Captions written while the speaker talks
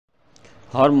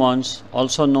Hormones,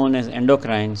 also known as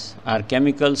endocrines, are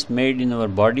chemicals made in our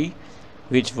body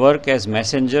which work as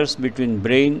messengers between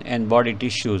brain and body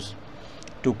tissues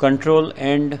to control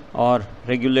and or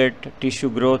regulate tissue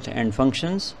growth and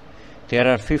functions. There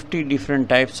are 50 different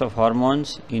types of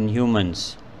hormones in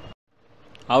humans.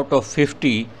 Out of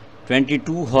 50,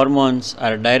 22 hormones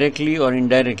are directly or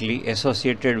indirectly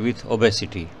associated with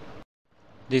obesity.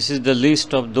 This is the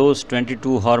list of those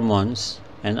 22 hormones,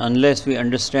 and unless we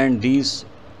understand each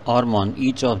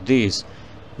of these,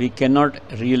 we cannot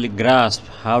really grasp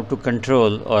how to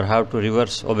control or how to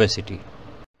reverse obesity.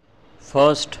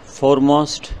 First,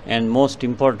 foremost and most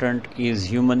important is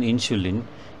human insulin,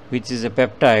 which is a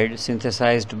peptide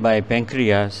synthesized by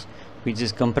pancreas, which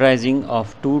is comprising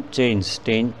of two chains,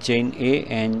 chain A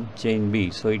and chain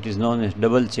B. So it is known as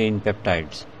double chain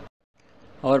peptides.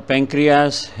 Our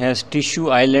pancreas has tissue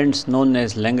islands known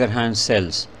as Langerhans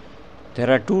cells. There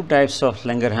are two types of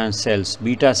Langerhans cells,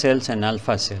 beta cells and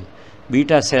alpha cell.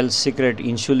 Beta cells secrete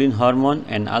insulin hormone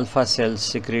and alpha cells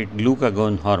secrete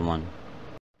glucagon hormone.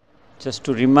 Just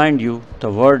to remind you,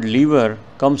 the word liver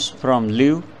comes from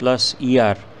live plus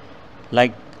er,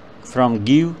 like from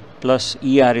give plus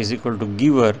er is equal to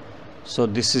giver. So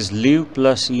this is live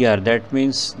plus er, that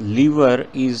means liver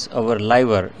is our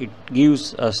liver, it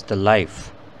gives us the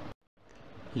life.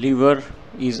 Liver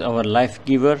is our life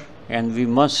giver and we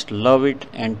must love it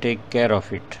and take care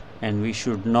of it, and we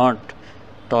should not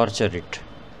torture it.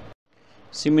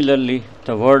 Similarly,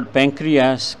 the word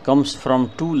pancreas comes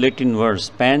from two Latin words,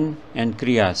 pan and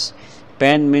creas.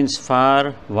 Pan means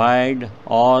far, wide,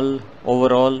 all,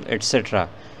 overall, etc.,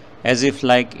 as if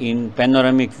like in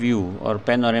panoramic view or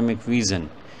panoramic vision.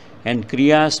 And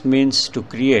creas means to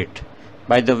create.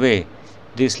 By the way,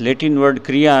 this Latin word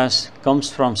creas comes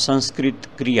from Sanskrit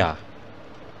kriya.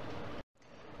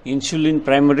 Insulin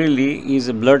primarily is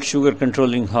a blood sugar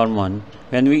controlling hormone.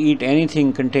 When we eat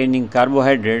anything containing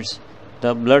carbohydrates,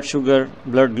 the blood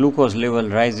glucose level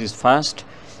rises fast,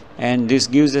 and this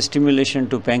gives a stimulation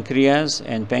to pancreas,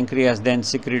 and pancreas then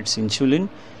secretes insulin,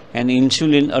 and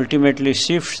insulin ultimately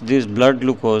shifts this blood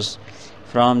glucose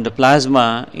from the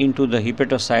plasma into the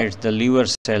hepatocytes, the liver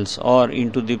cells, or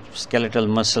into the skeletal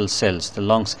muscle cells, the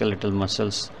long skeletal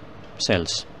muscles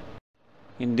cells.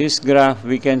 In this graph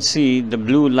we can see the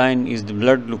blue line is the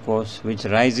blood glucose, which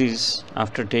rises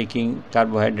after taking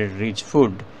carbohydrate rich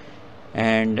food,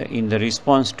 and in the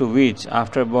response to which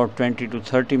after about 20 to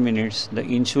 30 minutes the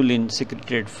insulin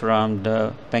secreted from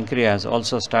the pancreas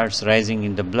also starts rising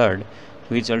in the blood,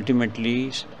 which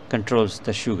ultimately controls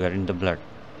the sugar in the blood.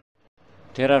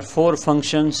 There are four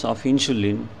functions of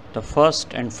insulin. The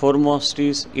first and foremost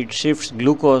is it shifts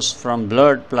glucose from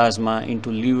blood plasma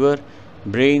into liver,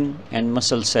 brain and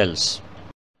muscle cells.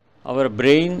 Our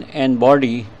brain and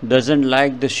body doesn't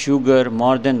like the sugar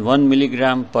more than 1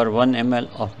 milligram per 1 ml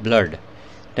of blood.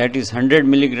 That is 100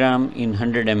 milligram in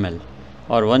 100 ml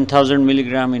or 1000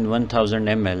 milligram in 1000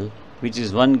 ml, which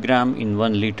is 1 gram in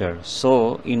 1 liter.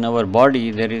 So in our body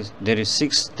there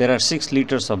are 6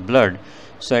 liters of blood.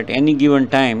 So at any given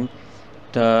time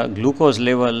the glucose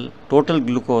level, total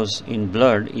glucose in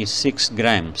blood is 6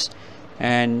 grams,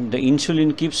 and the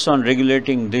insulin keeps on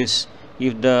regulating this.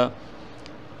 If the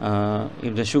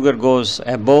sugar goes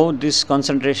above this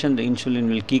concentration, the insulin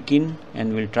will kick in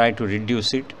and will try to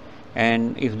reduce it,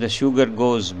 and if the sugar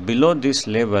goes below this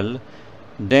level,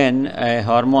 then a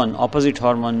hormone, opposite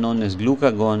hormone known as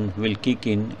glucagon, will kick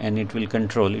in and it will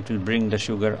bring the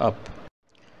sugar up.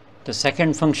 The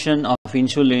second function of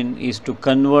insulin is to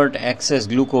convert excess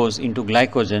glucose into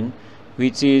glycogen,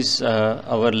 which is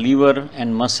our liver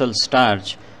and muscle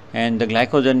starch, and the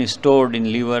glycogen is stored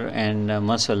in liver and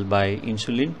muscle by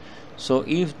insulin. So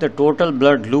if the total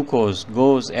blood glucose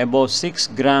goes above 6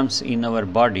 grams in our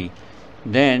body,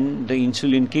 then the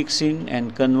insulin kicks in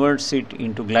and converts it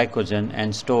into glycogen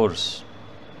and stores.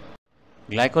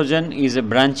 Glycogen is a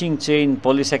branching chain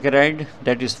polysaccharide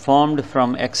that is formed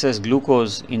from excess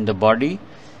glucose in the body,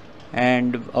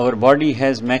 and our body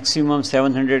has maximum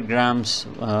 700 grams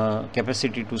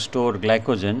capacity to store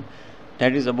glycogen.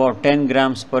 That is about 10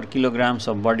 grams per kilograms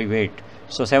of body weight.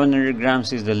 So 700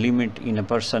 grams is the limit in a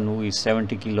person who is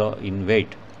 70 kilo in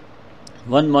weight.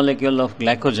 One molecule of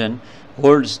glycogen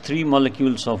holds 3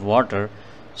 molecules of water.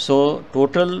 So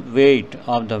total weight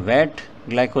of the wet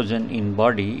glycogen in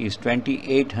body is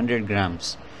 2800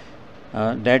 grams.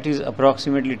 That is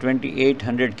approximately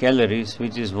 2800 calories,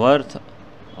 which is worth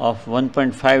of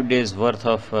 1.5 days worth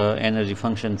of energy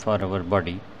function for our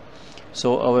body.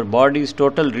 So our body's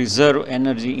total reserve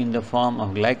energy in the form of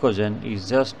glycogen is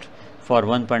just for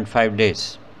 1.5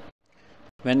 days.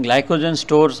 When glycogen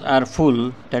stores are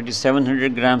full, that is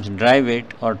 700 grams dry weight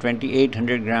or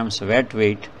 2800 grams wet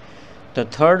weight, the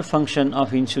third function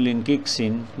of insulin kicks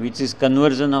in, which is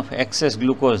conversion of excess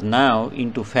glucose now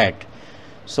into fat.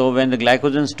 So when the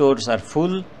glycogen stores are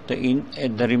full,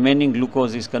 the remaining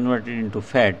glucose is converted into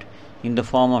fat in the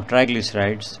form of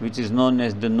triglycerides, which is known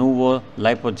as the novo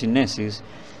lipogenesis,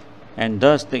 and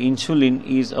thus the insulin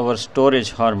is our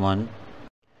storage hormone.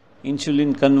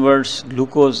 Insulin converts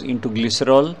glucose into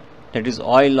glycerol, that is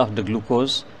oil of the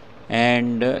glucose,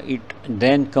 and it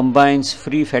then combines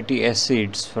free fatty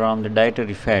acids from the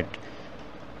dietary fat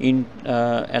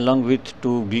along with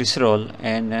to glycerol,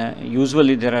 and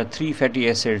usually there are three fatty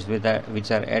acids which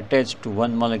are attached to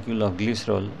one molecule of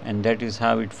glycerol, and that is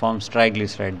how it forms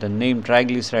triglyceride. The name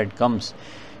triglyceride comes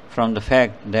from the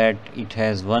fact that it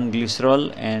has one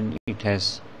glycerol and it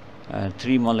has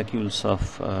three molecules of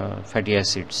fatty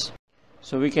acids.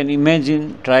 So we can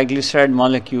imagine triglyceride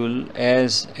molecule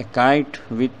as a kite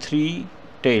with three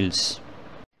tails.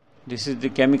 This is the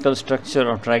chemical structure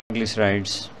of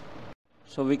triglycerides.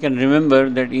 So we can remember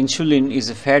that insulin is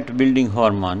a fat building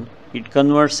hormone. It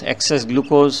converts excess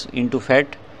glucose into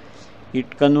fat.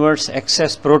 It converts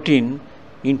excess protein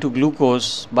into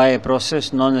glucose by a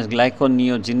process known as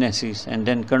glyconeogenesis, and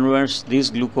then converts this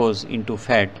glucose into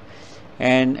fat.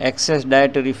 And excess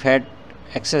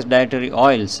dietary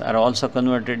oils are also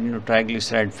converted into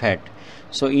triglyceride fat.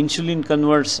 So insulin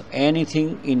converts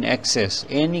anything in excess,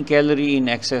 any calorie in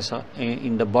excess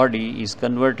in the body is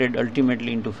converted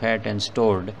ultimately into fat and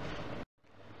stored.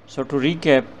 So to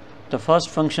recap, the first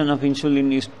function of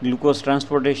insulin is glucose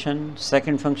transportation.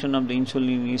 Second function of the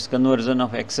insulin is conversion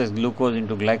of excess glucose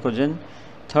into glycogen.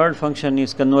 Third function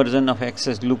is conversion of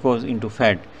excess glucose into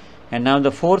fat. And now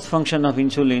the fourth function of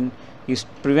insulin is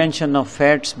prevention of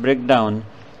fats breakdown,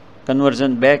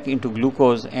 conversion back into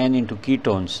glucose and into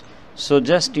ketones. So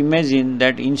just imagine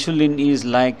that insulin is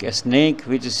like a snake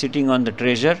which is sitting on the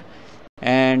treasure,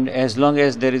 and as long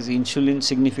as there is insulin,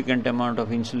 significant amount of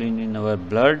insulin in our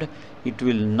blood, it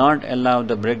will not allow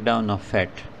the breakdown of fat.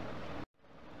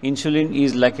 Insulin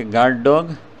is like a guard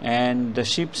dog, and the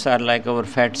ships are like our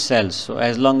fat cells. So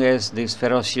as long as this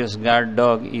ferocious guard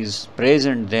dog is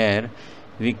present there,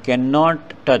 we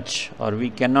cannot touch or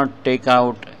we cannot take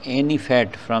out any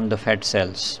fat from the fat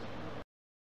cells.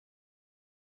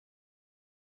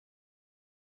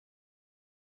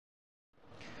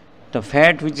 The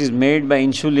fat which is made by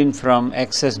insulin from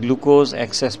excess glucose,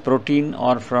 excess protein,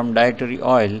 or from dietary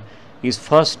oil is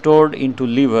first stored into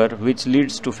liver, which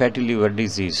leads to fatty liver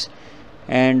disease.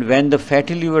 And when the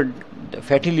fatty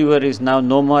liver is now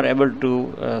no more able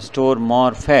to store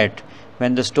more fat,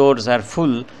 when the stores are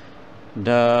full,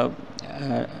 the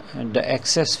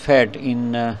excess fat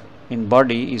in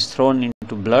body is thrown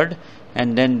into blood,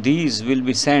 and then these will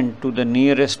be sent to the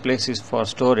nearest places for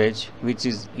storage, which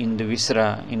is in the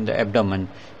viscera, in the abdomen,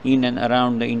 in and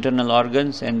around the internal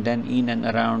organs, and then in and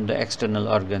around the external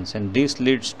organs, and this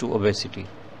leads to obesity.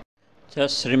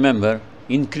 Just remember,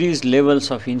 increased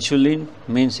levels of insulin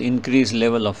means increased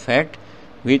level of fat,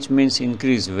 which means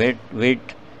increased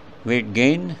weight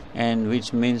gain, and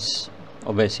which means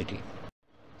obesity.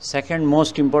 Second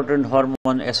most important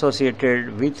hormone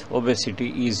associated with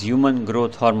obesity is human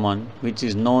growth hormone, which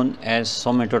is known as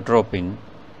somatotropin.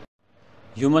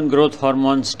 Human growth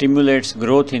hormone stimulates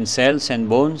growth in cells and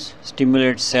bones,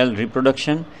 stimulates cell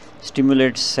reproduction,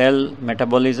 stimulates cell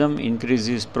metabolism,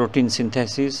 increases protein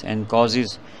synthesis, and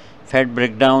causes fat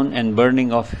breakdown and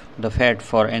burning of the fat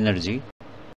for energy.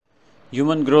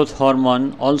 Human growth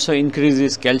hormone also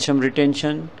increases calcium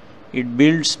retention. It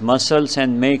builds muscles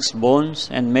and makes bones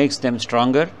and makes them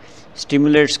stronger,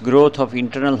 stimulates growth of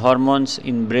internal hormones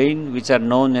in brain, which are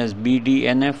known as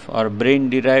BDNF or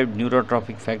brain-derived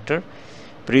neurotrophic factor,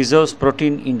 preserves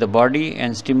protein in the body,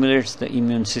 and stimulates the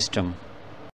immune system.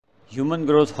 Human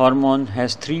growth hormone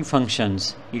has three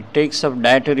functions. It takes up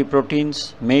dietary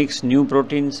proteins, makes new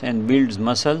proteins and builds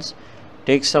muscles,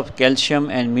 takes up calcium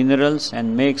and minerals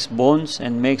and makes bones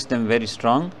and makes them very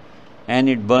strong, and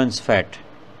it burns fat.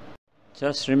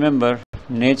 Just remember,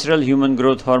 natural human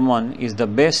growth hormone is the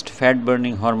best fat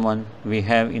burning hormone we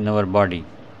have in our body.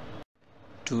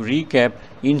 To recap,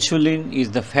 insulin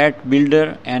is the fat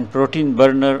builder and protein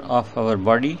burner of our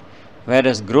body,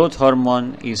 whereas growth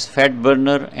hormone is fat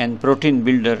burner and protein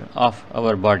builder of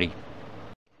our body.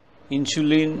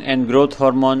 Insulin and growth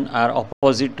hormone are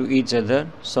opposite to each other.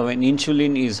 So when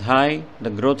insulin is high, the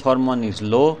growth hormone is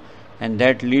low, and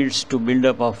that leads to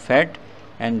buildup of fat,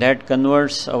 and that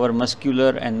converts our muscular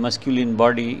and masculine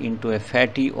body into a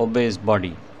fatty, obese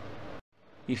body.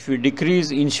 If we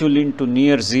decrease insulin to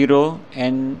near zero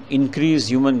and increase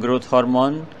human growth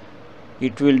hormone,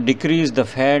 It will decrease the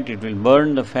fat, it will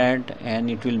burn the fat,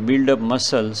 and it will build up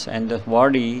muscles, and the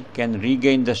body can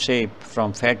regain the shape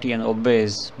from fatty and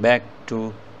obese back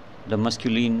to the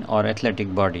masculine or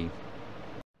athletic body.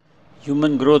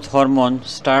 Human growth hormone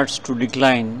starts to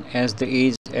decline as the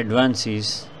age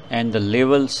advances, and the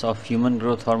levels of human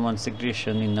growth hormone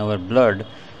secretion in our blood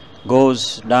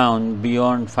goes down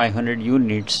beyond 500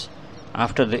 units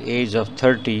after the age of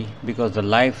 30, because the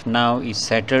life now is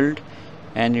settled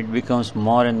and it becomes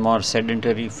more and more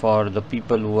sedentary for the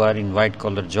people who are in white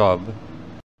collar job.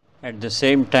 At the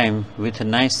same time, with a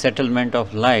nice settlement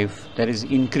of life, there is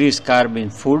increased carb in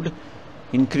food,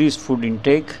 increased food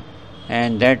intake,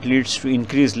 and that leads to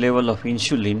increased level of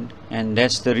insulin, and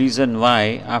that's the reason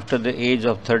why after the age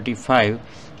of 35,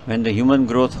 when the human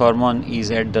growth hormone is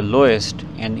at the lowest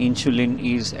and insulin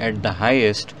is at the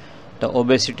highest, the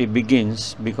obesity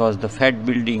begins, because the fat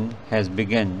building has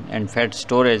begun and fat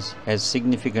storage has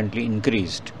significantly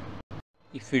increased.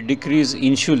 If we decrease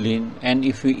insulin and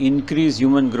if we increase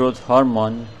human growth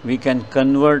hormone, we can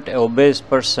convert an obese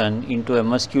person into a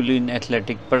masculine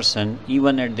athletic person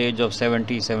even at the age of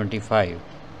 70-75.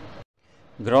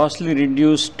 Grossly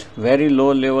reduced, very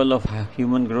low level of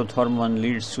human growth hormone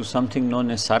leads to something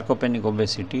known as sarcopenic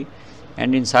obesity,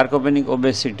 and in sarcopenic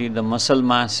obesity the muscle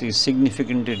mass is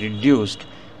significantly reduced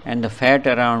and the fat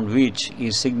around which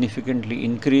is significantly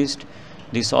increased.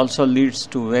 This also leads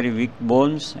to very weak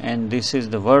bones, and this is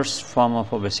the worst form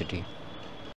of obesity.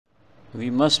 We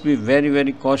must be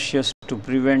very cautious to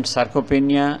prevent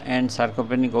sarcopenia and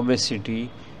sarcopenic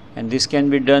obesity, and this can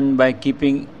be done by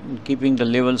keeping the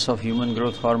levels of human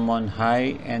growth hormone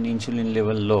high and insulin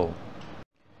level low.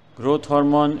 Growth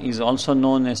hormone is also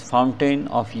known as fountain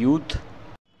of youth,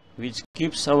 which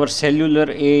keeps our cellular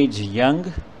age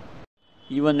young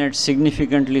even at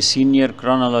significantly senior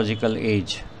chronological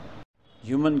age.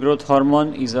 Human growth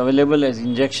hormone is available as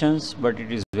injections, but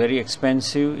it is very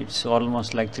expensive. It's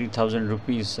almost like 3,000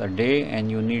 rupees a day, and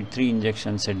you need 3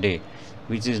 injections a day,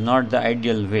 which is not the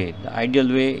ideal way. The ideal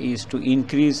way is to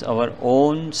increase our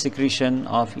own secretion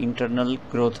of internal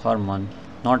growth hormone,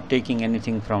 not taking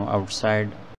anything from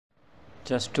outside.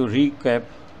 Just to recap,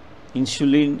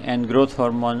 insulin and growth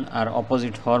hormone are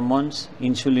opposite hormones.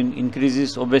 Insulin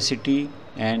increases obesity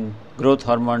and growth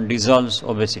hormone dissolves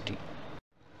obesity.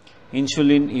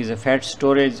 Insulin is a fat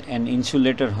storage and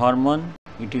insulator hormone.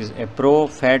 It is a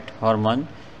pro-fat hormone,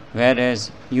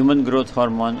 whereas human growth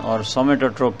hormone or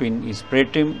somatotropin is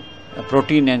a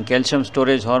protein and calcium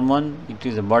storage hormone. It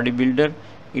is a bodybuilder.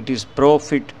 It is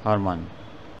pro-fit hormone.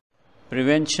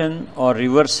 Prevention or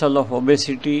reversal of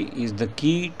obesity is the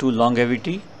key to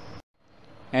longevity,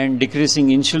 and decreasing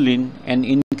insulin and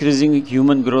increasing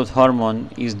human growth hormone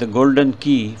is the golden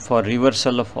key for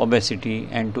reversal of obesity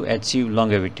and to achieve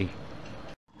longevity.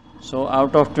 So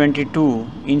out of 22,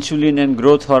 insulin and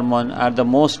growth hormone are the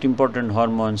most important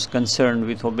hormones concerned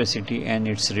with obesity and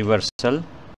its reversal.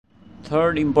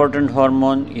 Third important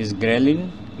hormone is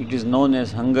ghrelin. It is known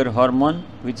as hunger hormone,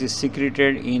 which is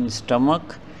secreted in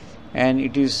stomach, and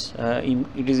it is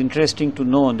interesting to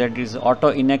know that it is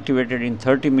auto inactivated in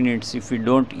 30 minutes. If we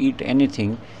don't eat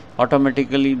anything,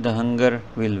 automatically the hunger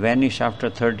will vanish after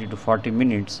 30 to 40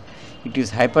 minutes. It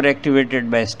is hyperactivated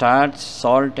by starch,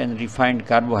 salt and refined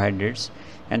carbohydrates,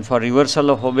 and for reversal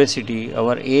of obesity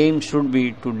our aim should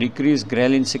be to decrease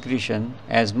ghrelin secretion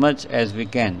as much as we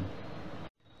can.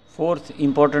 Fourth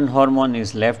important hormone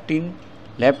is leptin.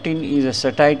 Leptin is a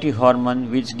satiety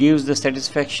hormone which gives the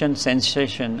satisfaction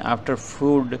sensation after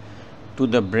food to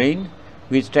the brain,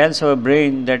 which tells our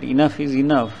brain that enough is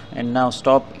enough and now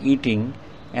stop eating,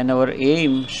 and our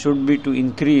aim should be to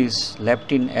increase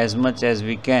leptin as much as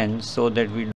we can so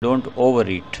that we don't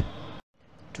overeat.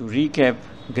 To recap,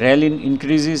 ghrelin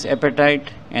increases appetite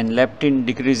and leptin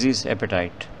decreases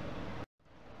appetite.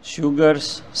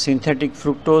 Sugars, synthetic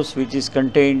fructose, which is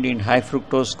contained in high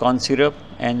fructose corn syrup,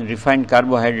 and refined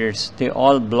carbohydrates, they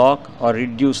all block or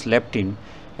reduce leptin,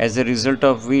 as a result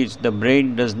of which the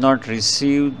brain does not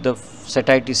receive the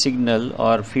satiety signal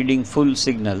or feeding full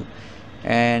signal,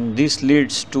 and this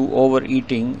leads to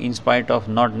overeating in spite of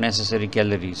not necessary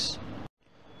calories.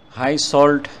 High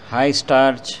salt, high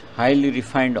starch, highly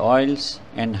refined oils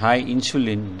and high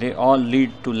insulin, they all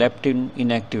lead to leptin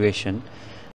inactivation.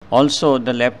 Also,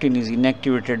 the leptin is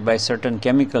inactivated by certain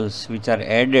chemicals which are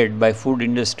added by food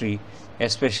industry,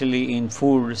 especially in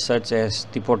food such as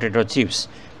the potato chips,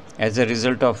 as a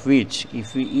result of which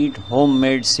if we eat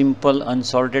homemade simple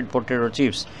unsalted potato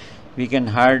chips, we can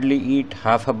hardly eat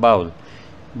half a bowl.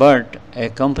 But a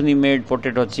company made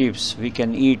potato chips we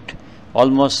can eat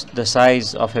almost the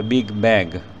size of a big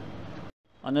bag.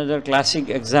 Another classic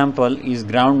example is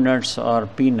ground nuts or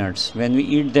peanuts. When we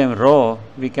eat them raw,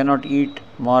 we cannot eat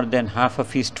more than half a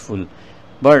fistful.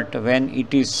 But when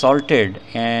it is salted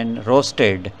and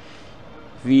roasted,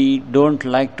 we don't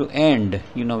like to end.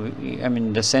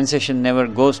 The sensation never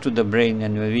goes to the brain,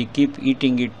 and we keep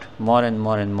eating it more and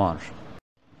more and more.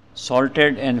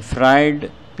 Salted and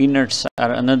fried peanuts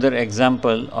are another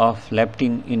example of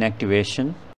leptin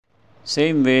inactivation.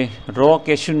 Same way, raw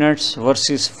cashew nuts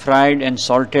versus fried and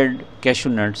salted cashew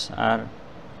nuts are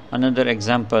another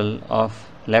example of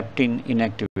leptin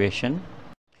inactivation.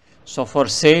 So for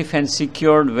safe and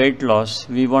secured weight loss,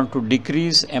 we want to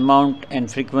decrease amount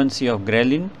and frequency of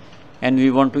ghrelin, and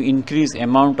we want to increase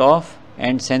amount of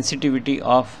and sensitivity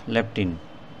of leptin.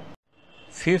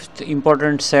 Fifth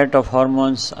important set of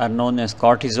hormones are known as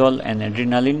cortisol and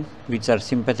adrenaline, which are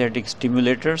sympathetic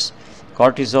stimulators.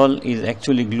 Cortisol is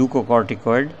actually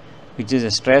glucocorticoid, which is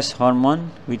a stress hormone,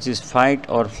 which is fight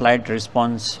or flight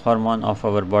response hormone of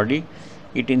our body.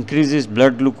 It increases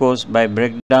blood glucose by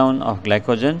breakdown of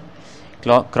glycogen.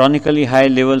 Chronically high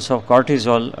levels of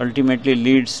cortisol ultimately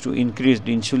leads to increased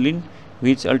insulin,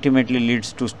 which ultimately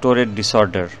leads to storage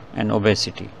disorder and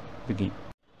obesity.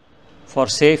 For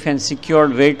safe and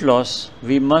secured weight loss,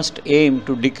 we must aim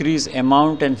to decrease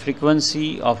amount and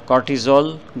frequency of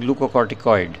cortisol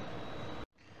glucocorticoid.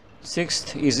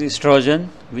 Sixth is estrogen,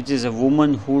 which is a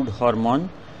womanhood hormone.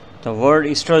 The word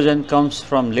estrogen comes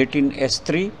from Latin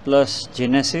est3 plus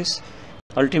genesis.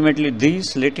 Ultimately,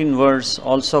 these Latin words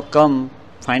also come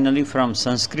finally from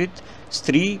Sanskrit,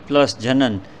 stri plus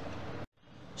janan.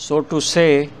 So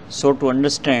to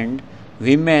understand,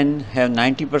 women have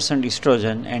 90%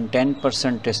 estrogen and 10%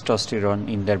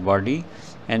 testosterone in their body,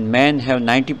 and men have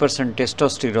 90%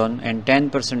 testosterone and 10%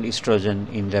 estrogen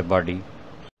in their body.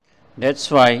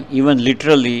 That's why even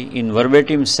literally in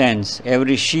verbatim sense,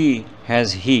 every she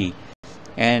has he,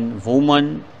 and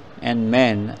woman and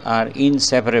man are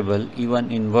inseparable even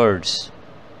in words.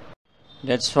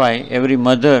 That's why every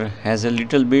mother has a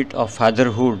little bit of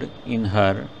fatherhood in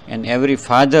her, and every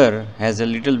father has a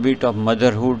little bit of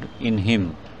motherhood in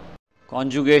him.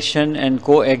 Conjugation and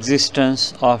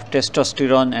coexistence of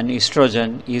testosterone and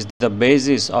estrogen is the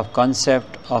basis of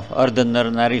concept of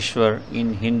Ardhanarishwar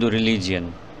in Hindu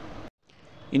religion.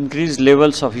 Increased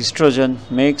levels of estrogen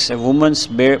makes a woman's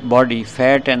body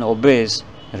fat and obese,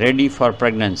 ready for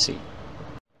pregnancy.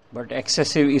 But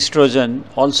excessive estrogen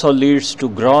also leads to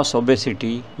gross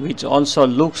obesity, which also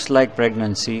looks like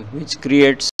pregnancy, which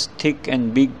creates thick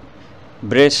and big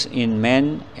breasts in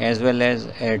men, as well as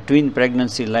a twin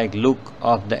pregnancy like look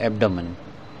of the abdomen.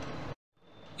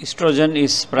 Estrogen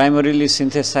is primarily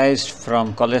synthesized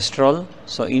from cholesterol,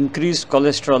 so increased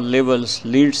cholesterol levels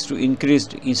leads to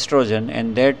increased estrogen,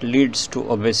 and that leads to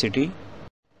obesity.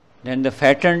 Then the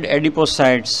fattened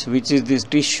adipocytes, which is this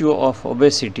tissue of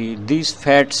obesity, this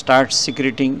fat starts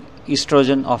secreting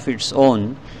estrogen of its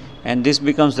own, and this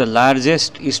becomes the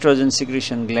largest estrogen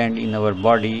secretion gland in our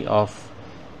body of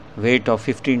weight of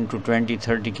 15 to 20,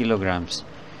 30 kilograms.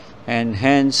 And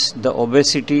hence the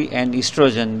obesity and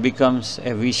estrogen becomes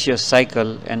a vicious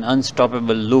cycle, an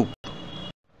unstoppable loop.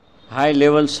 High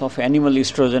levels of animal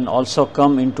estrogen also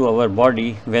come into our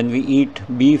body when we eat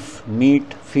beef,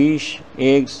 meat, fish,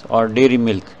 eggs or dairy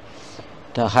milk.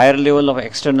 The higher level of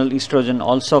external estrogen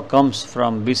also comes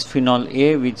from bisphenol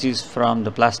A, which is from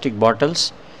the plastic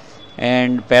bottles,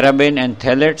 and paraben and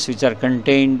phthalates, which are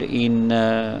contained in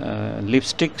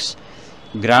lipsticks.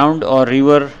 Ground or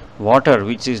river water,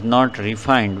 which is not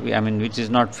refined, which is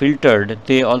not filtered,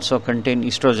 they also contain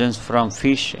estrogens from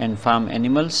fish and farm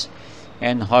animals.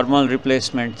 And hormone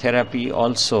replacement therapy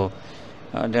also,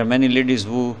 there are many ladies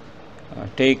who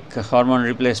take hormone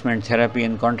replacement therapy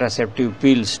and contraceptive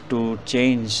pills to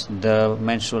change the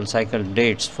menstrual cycle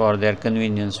dates for their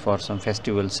convenience for some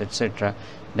festivals, etc.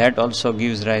 That also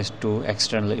gives rise to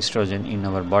external estrogen in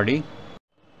our body.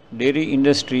 Dairy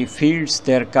industry feeds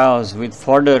their cows with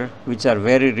fodder which are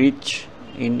very rich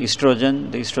in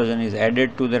estrogen. The estrogen is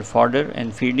added to their fodder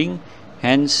and feeding,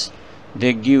 hence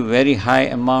they give very high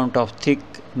amount of thick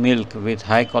milk with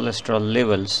high cholesterol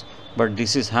levels, but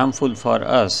this is harmful for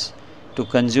us to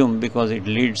consume because it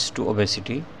leads to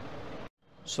obesity.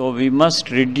 So we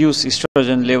must reduce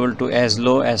estrogen level to as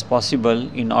low as possible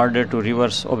in order to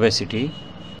reverse obesity.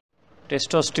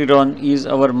 Testosterone is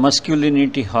our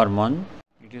masculinity hormone.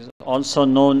 It is also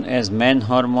known as man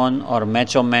hormone or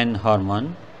macho man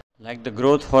hormone. Like the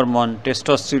growth hormone,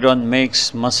 testosterone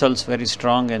makes muscles very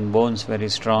strong and bones very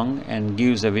strong and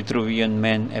gives a Vitruvian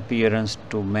man appearance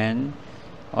to man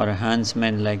or a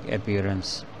huntsman like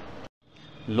appearance.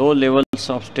 Low levels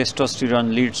of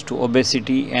testosterone leads to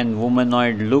obesity and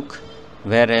womanoid look.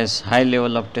 whereas high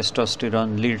level of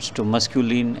testosterone leads to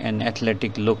masculine and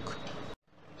athletic look.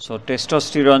 So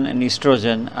testosterone and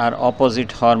estrogen are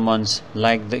opposite hormones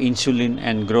like the insulin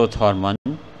and growth hormone,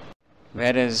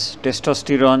 whereas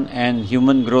testosterone and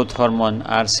human growth hormone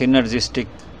are synergistic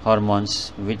hormones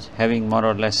which having more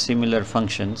or less similar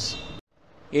functions.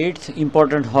 Eighth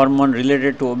important hormone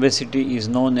related to obesity is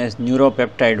known as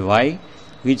neuropeptide Y,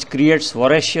 which creates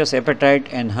voracious appetite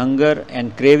and hunger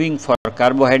and craving for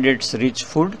carbohydrates rich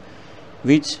food,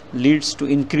 which leads to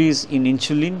increase in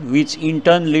insulin, which in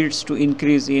turn leads to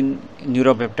increase in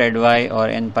neuropeptide Y or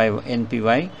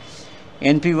NPY.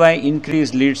 NPY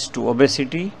increase leads to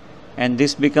obesity, and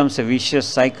this becomes a vicious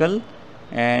cycle,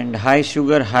 and high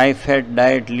sugar high fat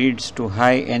diet leads to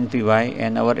high NPY,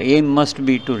 and our aim must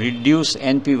be to reduce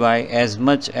NPY as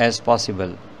much as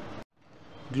possible.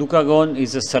 Glucagon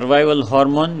is a survival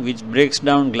hormone which breaks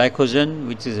down glycogen,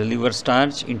 which is a liver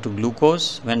starch, into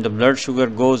glucose when the blood sugar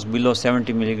goes below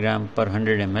 70 mg per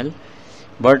 100 ml.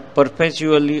 But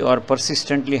perpetually or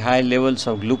persistently high levels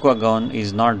of glucagon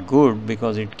is not good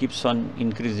because it keeps on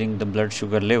increasing the blood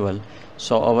sugar level.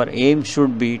 So our aim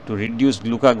should be to reduce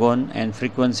glucagon and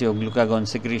frequency of glucagon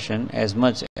secretion as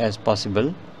much as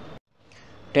possible.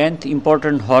 10th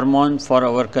important hormone for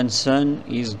our concern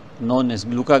is known as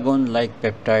glucagon-like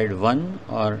peptide 1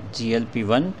 or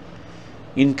GLP-1.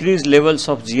 Increased levels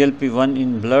of GLP-1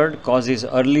 in blood causes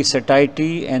early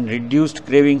satiety and reduced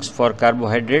cravings for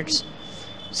carbohydrates.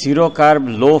 Zero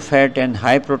carb, low fat and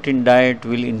high protein diet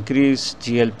will increase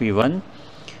GLP-1.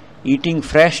 Eating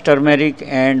fresh turmeric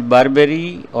and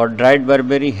barberry or dried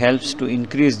barberry helps to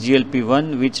increase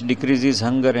GLP-1, which decreases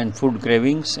hunger and food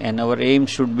cravings, and our aim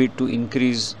should be to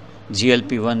increase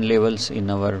GLP-1 levels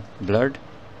in our blood.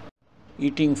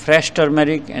 Eating fresh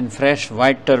turmeric and fresh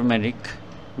white turmeric,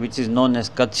 which is known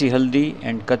as kachi haldi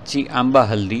and kachi amba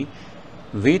haldi,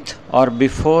 with or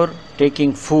before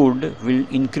taking food will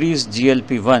increase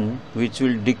GLP-1, which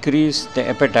will decrease the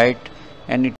appetite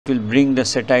and it will bring the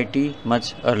satiety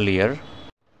much earlier.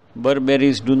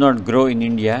 Barberries do not grow in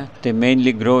India, they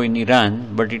mainly grow in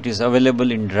Iran, but it is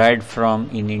available in dried form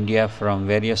in India from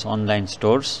various online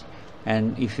stores,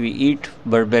 and if we eat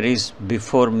barberries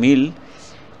before meal,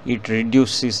 it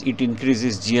increases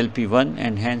GLP-1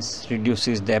 and hence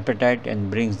reduces the appetite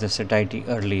and brings the satiety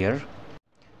earlier.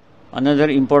 Another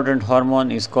important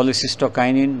hormone is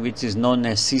cholecystokinin, which is known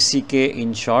as CCK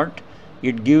in short.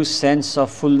 It gives sense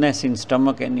of fullness in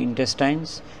stomach and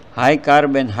intestines. High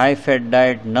carb and high fat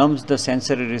diet numbs the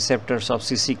sensory receptors of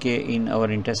CCK in our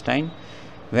intestine,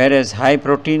 whereas high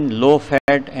protein, low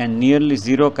fat and nearly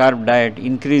zero carb diet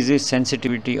increases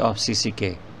sensitivity of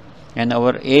CCK. And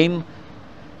our aim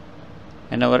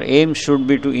should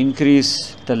be to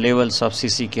increase the levels of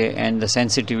CCK and the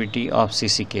sensitivity of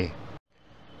CCK.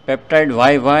 Peptide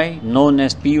YY, known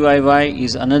as PYY,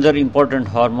 is another important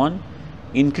hormone.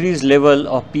 Increased level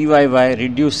of PYY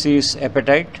reduces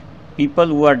appetite. People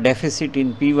who are deficit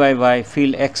in PYY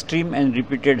feel extreme and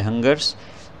repeated hungers.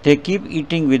 They keep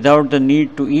eating without the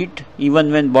need to eat,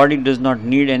 even when body does not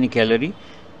need any calorie.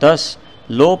 Thus,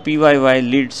 low PYY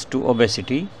leads to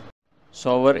obesity.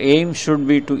 So our aim should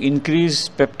be to increase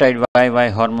peptide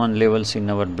YY hormone levels in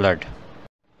our blood.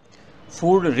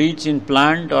 Food rich in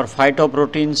plant or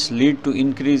phytoproteins lead to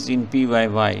increase in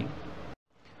PYY.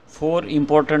 4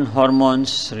 important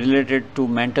hormones related to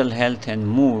mental health and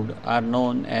mood are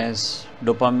known as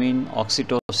dopamine,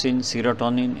 oxytocin,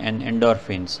 serotonin and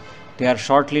endorphins. They are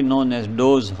shortly known as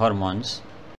DOSE hormones.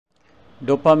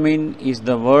 Dopamine is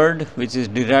the word which is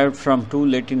derived from 2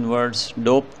 Latin words,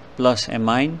 dope plus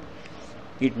amine.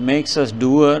 It makes us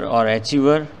doer or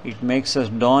achiever. It makes us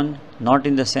don, not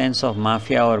in the sense of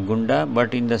mafia or gunda,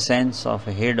 but in the sense of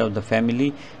a head of the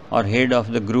family or head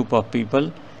of the group of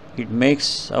people. It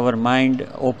makes our mind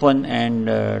open and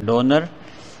donor.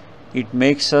 It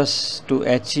makes us to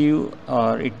achieve,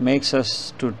 or it makes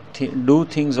us to do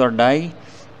things or die.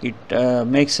 It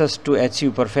makes us to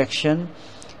achieve perfection.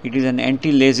 It is an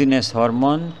anti-laziness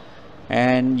hormone,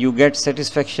 and you get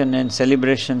satisfaction and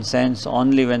celebration sense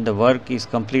only when the work is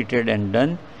completed and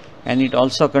done. And it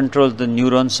also controls the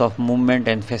neurons of movement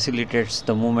and facilitates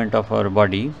the movement of our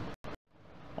body.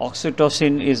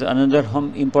 Oxytocin is another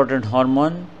important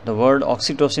hormone. The word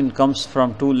oxytocin comes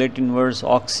from 2 Latin words.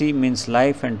 Oxy means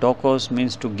life and tokos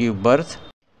means to give birth.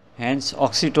 Hence,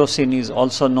 oxytocin is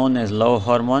also known as love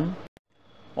hormone.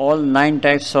 All 9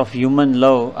 types of human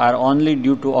love are only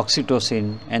due to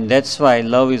oxytocin, and that's why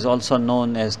love is also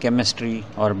known as chemistry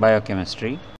or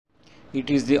biochemistry. It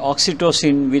is the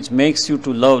oxytocin which makes you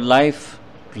to love life,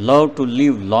 love to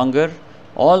live longer,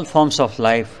 all forms of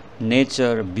life,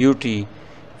 nature, beauty,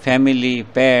 family,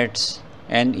 pets,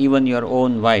 and even your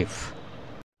own wife.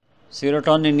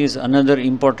 Serotonin is another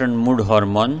important mood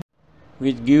hormone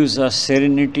which gives us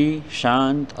serenity,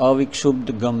 shant, avikshubd,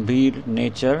 gambhir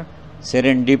nature,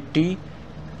 serendipity.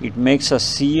 It makes us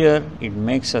seer, it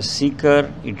makes us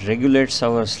seeker, it regulates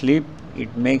our sleep,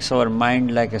 it makes our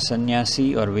mind like a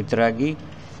sannyasi or vitragi,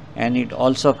 and it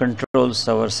also controls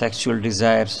our sexual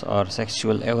desires or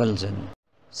sexual avulsion.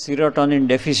 Serotonin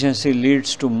deficiency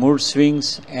leads to mood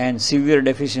swings and severe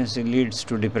deficiency leads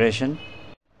to depression.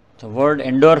 The word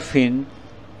endorphin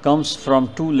comes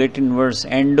from two Latin words,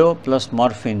 endo plus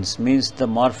morphins, means the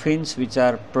morphins which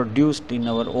are produced in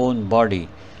our own body,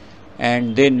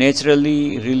 and they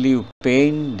naturally relieve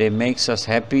pain, they makes us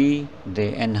happy,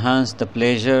 they enhance the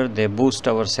pleasure, they boost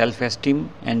our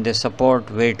self-esteem, and they support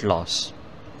weight loss.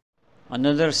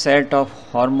 Another set of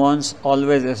hormones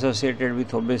always associated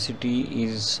with obesity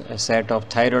is a set of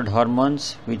thyroid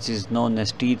hormones which is known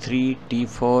as T3,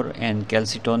 T4 and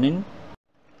calcitonin.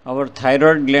 Our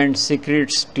thyroid gland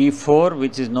secretes T4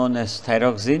 which is known as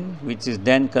thyroxine, which is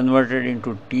then converted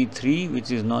into T3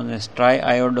 which is known as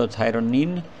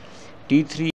triiodothyronine.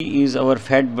 T3 is our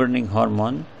fat burning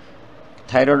hormone.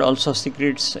 Thyroid also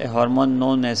secretes a hormone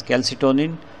known as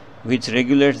calcitonin which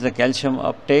regulates the calcium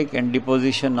uptake and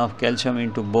deposition of calcium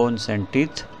into bones and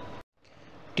teeth.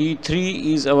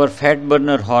 T3 is our fat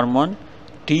burner hormone.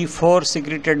 T4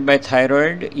 secreted by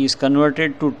thyroid is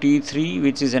converted to T3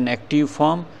 which is an active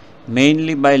form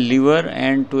mainly by liver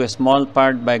and to a small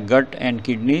part by gut and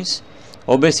kidneys.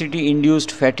 Obesity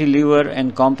induced fatty liver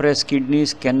and compressed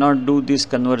kidneys cannot do this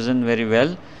conversion very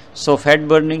well, so fat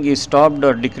burning is stopped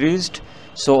or decreased,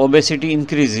 so obesity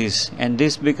increases, and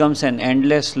this becomes an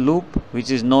endless loop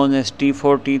which is known as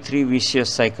T4 T3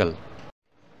 vicious cycle.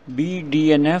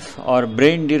 BDNF or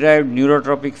brain derived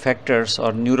neurotropic factors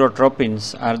or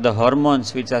neurotropins are the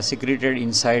hormones which are secreted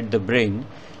inside the brain.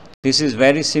 This is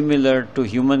very similar to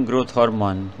human growth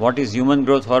hormone. What is human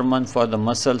growth hormone for the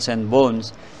muscles and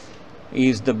bones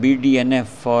is the BDNF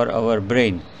for our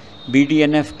brain.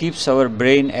 BDNF keeps our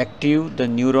brain active, the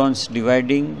neurons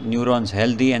dividing, neurons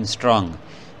healthy and strong.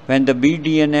 When the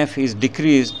BDNF is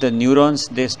decreased, the neurons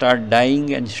they start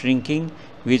dying and shrinking,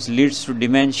 which leads to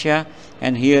dementia,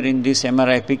 and here in this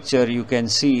MRI picture you can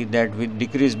see that with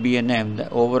decreased BDNF the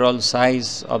overall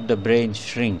size of the brain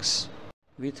shrinks.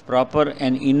 With proper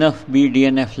and enough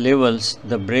BDNF levels,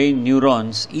 the brain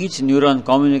neurons, each neuron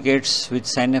communicates with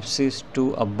synapses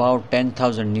to about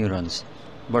 10,000 neurons.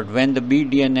 But when the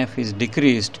BDNF is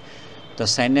decreased, the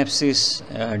synapses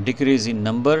decrease in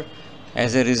number,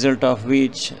 as a result of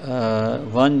which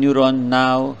one neuron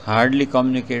now hardly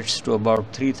communicates to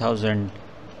about 3,000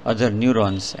 other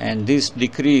neurons, and this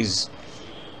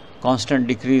constant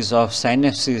decrease of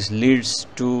synapses leads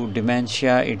to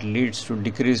dementia, it leads to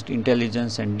decreased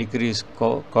intelligence and decreased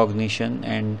cognition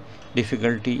and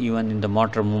difficulty even in the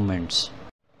motor movements.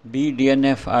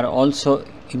 BDNF are also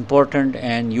important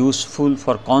and useful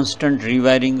for constant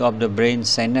rewiring of the brain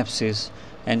synapses,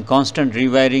 and constant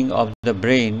rewiring of the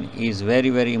brain is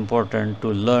very important to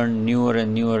learn newer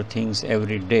and newer things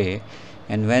every day,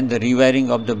 and when the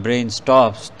rewiring of the brain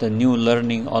stops, the new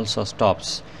learning also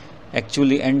stops.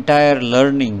 Actually, entire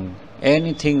learning,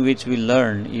 anything which we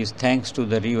learn is thanks to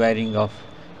the rewiring of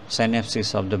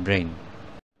synapses of the brain.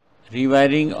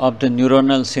 Rewiring of the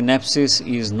neuronal synapses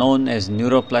is known as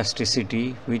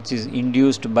neuroplasticity, which is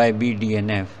induced by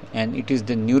BDNF, and it is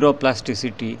the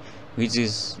neuroplasticity which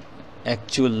is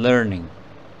actual learning.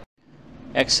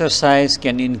 Exercise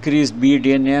can increase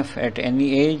BDNF at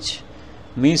any age.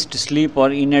 Missed sleep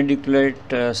or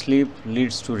inadequate sleep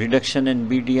leads to reduction in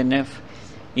BDNF.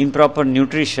 Improper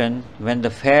nutrition, when the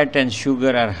fat and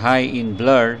sugar are high in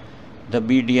blood, the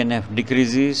BDNF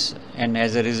decreases, and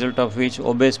as a result of which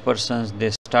obese persons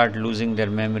they start losing their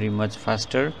memory much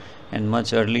faster and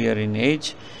much earlier in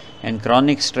age. And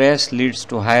chronic stress leads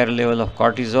to higher level of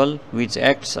cortisol, which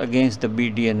acts against the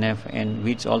BDNF and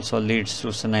which also leads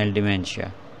to senile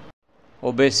dementia.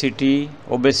 Obesity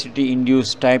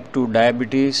induced type 2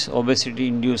 diabetes, obesity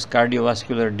induced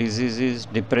cardiovascular diseases,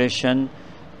 depression,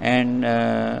 and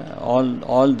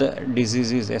all the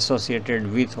diseases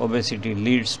associated with obesity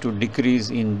leads to decrease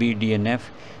in BDNF,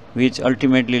 which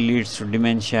ultimately leads to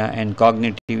dementia and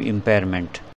cognitive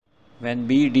impairment. When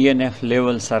BDNF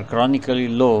levels are chronically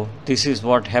low, this is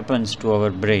what happens to our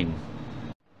brain.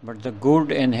 But the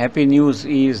good and happy news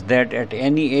is that at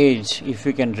any age, if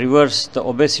we can reverse the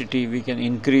obesity, we can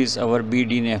increase our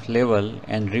BDNF level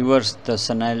and reverse the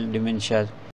senile dementia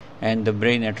and the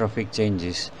brain atrophic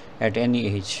changes at any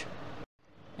age.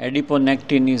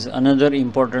 Adiponectin is another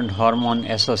important hormone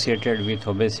associated with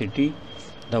obesity.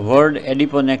 The word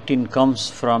adiponectin comes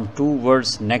from two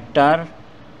words, nectar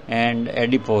and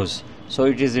adipose. So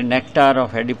it is the nectar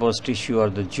of adipose tissue or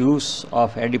the juice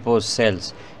of adipose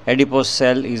cells. Adipose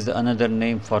cell is another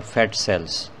name for fat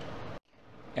cells.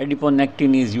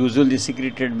 Adiponectin is usually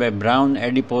secreted by brown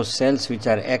adipose cells, which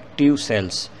are active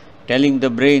cells, telling the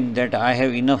brain that I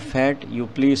have enough fat, you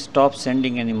please stop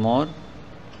sending any more.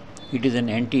 It is an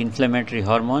anti-inflammatory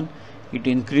hormone. It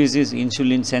increases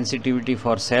insulin sensitivity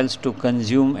for cells to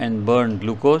consume and burn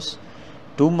glucose.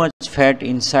 Too much fat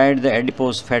inside the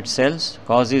adipose fat cells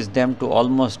causes them to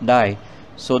almost die,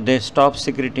 so they stop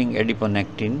secreting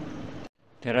adiponectin.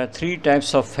 There are three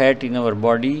types of fat in our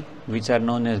body, which are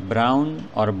known as brown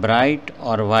or bright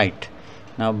or white.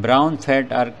 Now brown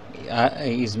fat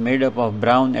is made up of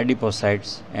brown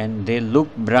adipocytes, and they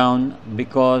look brown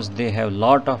because they have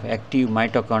lot of active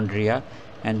mitochondria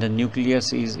and the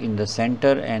nucleus is in the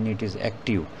center and it is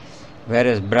active.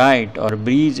 Whereas bright or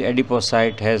beige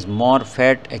adipocyte has more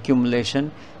fat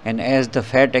accumulation, and as the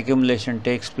fat accumulation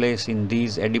takes place in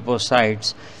these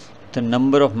adipocytes, the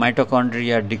number of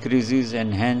mitochondria decreases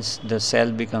and hence the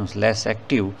cell becomes less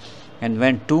active. And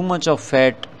when too much of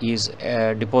fat is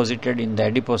deposited in the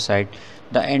adipocyte,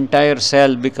 the entire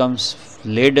cell becomes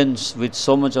laden with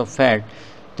so much of fat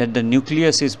that the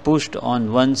nucleus is pushed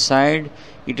on one side.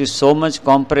 It is so much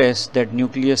compressed that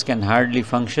nucleus can hardly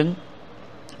function,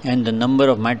 and the number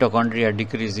of mitochondria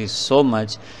decreases so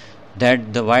much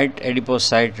that the white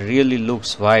adipocyte really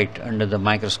looks white under the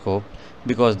microscope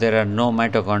because there are no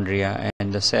mitochondria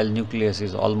and the cell nucleus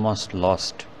is almost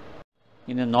lost.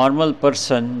 In a normal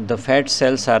person, the fat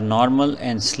cells are normal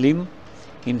and slim.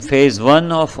 In phase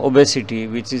 1 of obesity,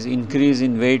 which is increase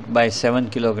in weight by 7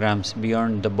 kilograms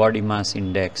beyond the body mass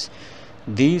index,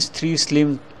 these three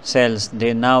slim cells,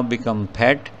 they now become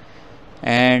fat,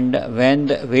 and when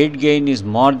the weight gain is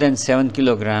more than 7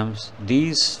 kilograms,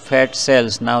 these fat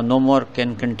cells now no more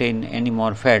can contain any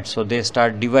more fat, so they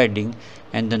start dividing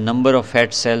and the number of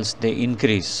fat cells they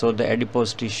increase. So the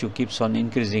adipose tissue keeps on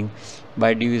increasing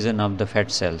by division of the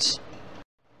fat cells.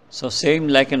 So same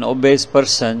like an obese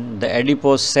person, the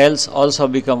adipose cells also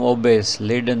become obese,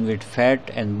 laden with fat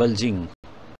and bulging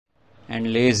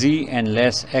and lazy and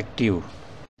less active.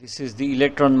 This is the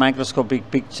electron microscopic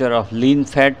picture of lean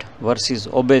fat versus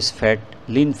obese fat.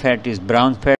 Lean fat is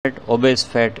brown fat, obese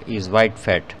fat is white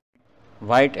fat.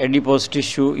 White adipose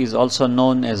tissue is also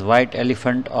known as white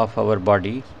elephant of our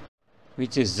body,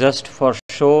 which is just for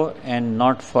show and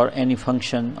not for any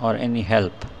function or any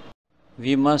help.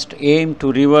 We must aim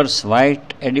to reverse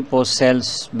white adipose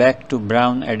cells back to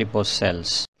brown adipose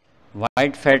cells.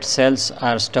 White fat cells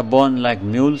are stubborn like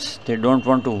mules. They don't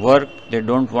want to work, they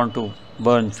don't want to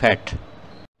burn fat.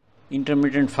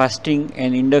 Intermittent fasting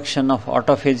and induction of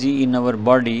autophagy in our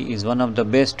body is one of the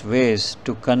best ways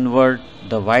to convert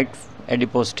the white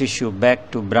adipose tissue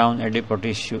back to brown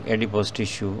adipose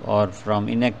tissue or from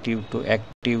inactive to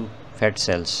active fat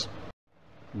cells.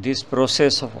 This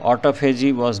process of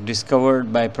autophagy was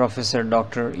discovered by Professor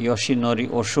Dr. Yoshinori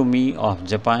Oshumi of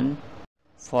Japan,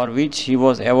 for which he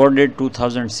was awarded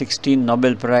 2016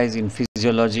 Nobel Prize in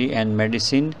Physiology and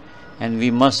Medicine, and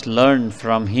we must learn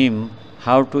from him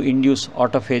how to induce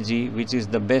autophagy, which is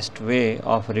the best way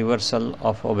of reversal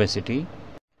of obesity.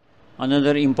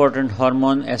 Another important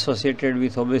hormone associated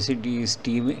with obesity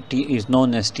is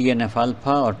known as TNF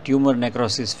alpha or tumor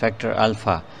necrosis factor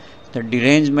alpha. The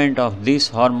derangement of this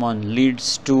hormone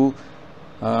leads to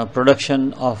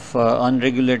production of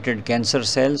unregulated cancer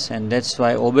cells, and that's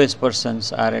why obese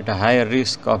persons are at a higher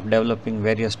risk of developing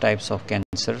various types of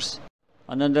cancers.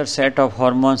 Another set of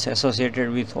hormones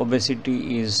associated with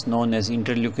obesity is known as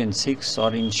interleukin 6,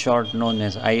 or in short known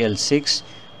as IL-6.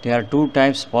 There are two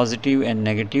types, positive and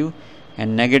negative,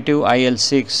 and negative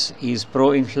IL-6 is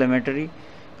pro-inflammatory,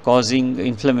 causing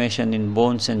inflammation in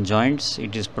bones and joints.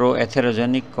 It is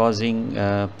pro-atherogenic, causing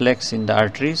plaques in the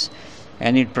arteries,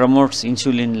 and it promotes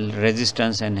insulin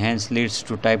resistance and hence leads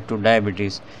to type 2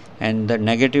 diabetes. And the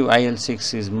negative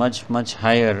IL-6 is much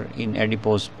higher in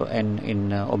adipose and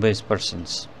in obese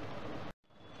persons.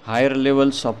 Higher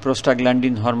levels of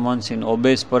prostaglandin hormones in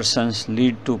obese persons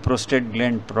lead to prostate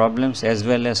gland problems as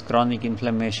well as chronic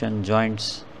inflammation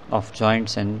of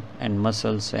joints and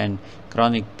muscles and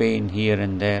chronic pain here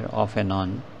and there off and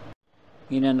on.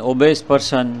 In an obese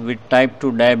person with type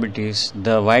 2 diabetes,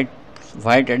 the white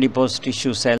adipose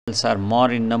tissue cells are more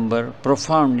in number,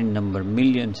 profound in number,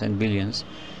 millions and billions,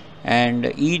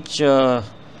 and each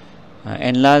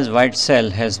enlarged white cell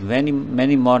has many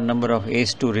more number of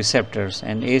ACE2 receptors,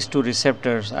 and ACE2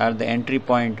 receptors are the entry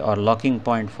point or locking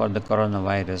point for the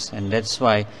coronavirus, and that's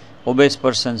why obese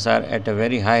persons are at a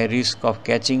very high risk of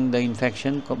catching the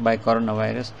infection by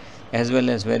coronavirus as well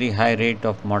as very high rate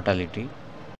of mortality.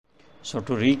 So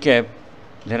to recap,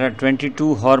 there are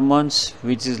 22 hormones,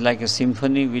 which is like a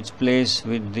symphony which plays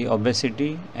with the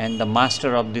obesity, and the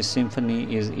master of this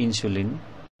symphony is insulin.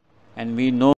 And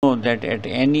we know that at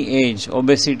any age,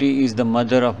 obesity is the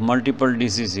mother of multiple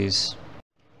diseases.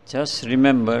 Just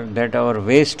remember that our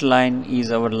waistline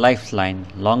is our lifeline.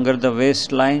 Longer the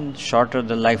waistline, shorter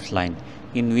the lifeline.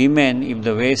 In women, if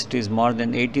the waist is more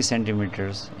than 80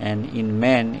 centimeters, and in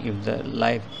men,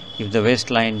 if the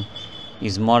waistline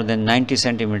is more than 90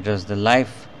 centimeters, the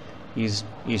life is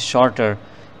shorter.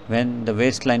 When the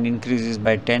waistline increases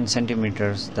by 10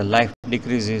 centimeters, the life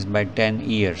decreases by 10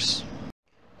 years.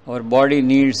 Our body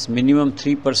needs minimum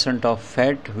 3% of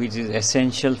fat, which is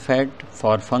essential fat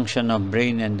for function of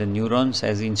brain and the neurons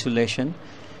as insulation,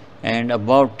 and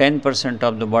about 10%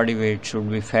 of the body weight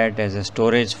should be fat as a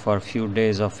storage for few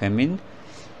days of famine,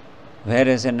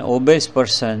 whereas an obese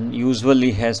person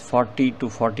usually has 40 to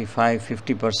 45,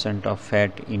 50% of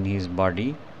fat in his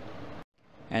body.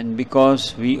 And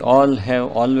because we all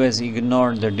have always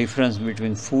ignored the difference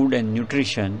between food and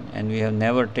nutrition, and we have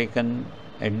never taken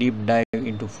a deep dive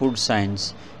into food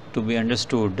science to be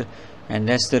understood, and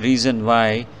that's the reason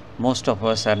why most of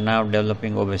us are now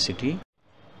developing obesity.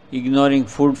 Ignoring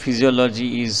food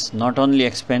physiology is not only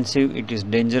expensive, it is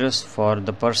dangerous for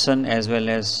the person as well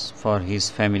as for his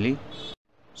family.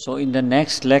 So in the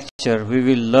next lecture, we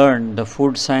will learn the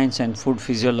food science and food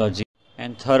physiology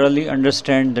and thoroughly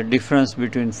understand the difference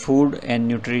between food and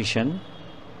nutrition.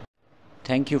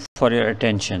 Thank you for your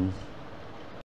attention.